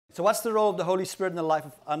So what's the role of the Holy Spirit in the life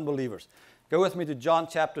of unbelievers? Go with me to John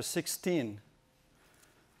chapter 16,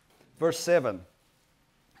 verse 7.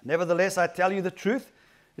 Nevertheless, I tell you the truth.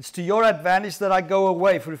 It's to your advantage that I go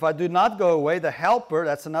away. For if I do not go away, the Helper,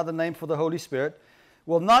 that's another name for the Holy Spirit,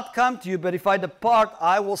 will not come to you. But if I depart,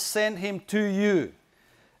 I will send him to you.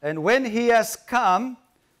 And when he has come,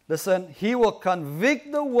 listen, he will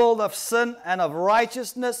convict the world of sin and of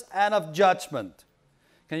righteousness and of judgment.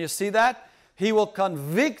 Can you see that? He will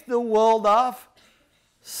convict the world of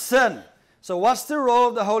sin. So what's the role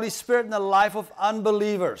of the Holy Spirit in the life of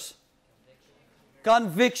unbelievers?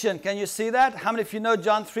 Conviction. Can you see that? How many of you know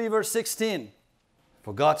John 3 verse 16?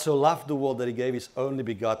 For God so loved the world that he gave his only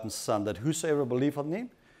begotten Son, that whosoever believeth on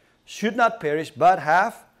him should not perish, but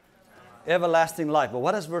have everlasting life. But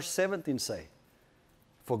what does verse 17 say?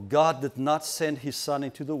 For God did not send his Son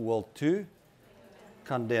into the world to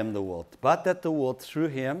condemn the world, but that the world through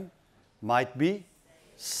him might be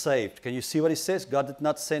saved. Can you see what he says? God did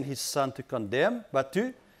not send his Son to condemn, but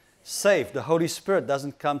to save. The Holy Spirit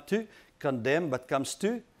doesn't come to condemn, but comes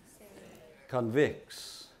to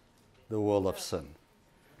convicts the world of sin.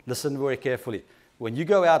 Listen very carefully. When you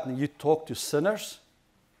go out and you talk to sinners,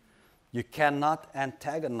 you cannot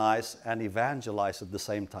antagonize and evangelize at the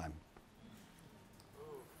same time.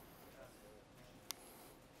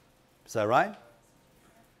 Is that right?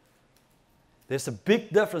 There's a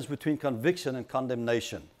big difference between conviction and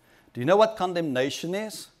condemnation. Do you know what condemnation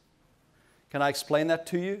is? Can I explain that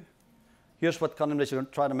to you? Here's what condemnation is. I'm going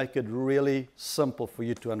to try to make it really simple for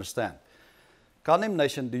you to understand.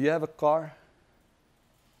 Condemnation, do you have a car?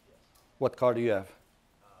 What car do you have?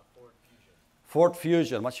 Ford Fusion. Ford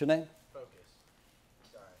Fusion. What's your name? Focus.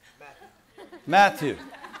 Sorry, Matthew. Matthew.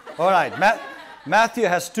 All right. Matthew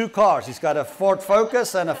has two cars. He's got a Ford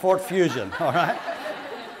Focus and a Ford Fusion. All right?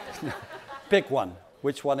 Pick one.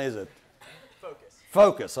 Which one is it? Focus.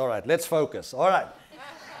 Focus. All right. Let's focus. All right.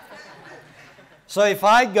 So if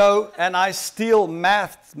I go and I steal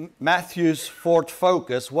Matthew's Ford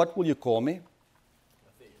Focus, what will you call me?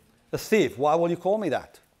 A thief. A thief. Why will you call me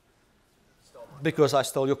that? Because I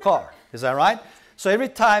stole your car. Is that right? So every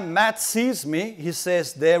time Matt sees me, he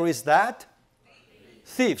says, there is that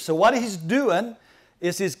thief. So what he's doing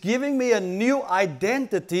is he's giving me a new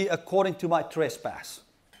identity according to my trespass.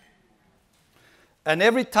 And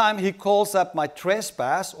every time he calls up my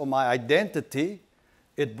trespass or my identity,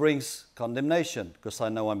 it brings condemnation because I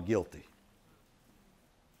know I'm guilty.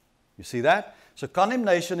 You see that? So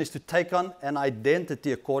condemnation is to take on an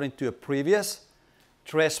identity according to a previous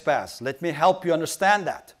trespass. Let me help you understand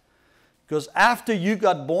that. Because after you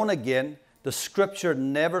got born again, the Scripture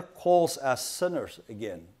never calls us sinners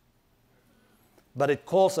again. But it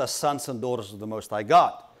calls us sons and daughters of the Most High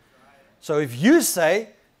God. So if you say,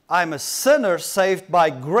 I'm a sinner saved by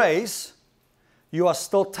grace, you are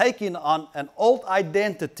still taking on an old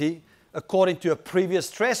identity according to a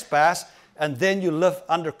previous trespass, and then you live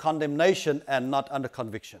under condemnation and not under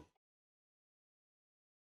conviction.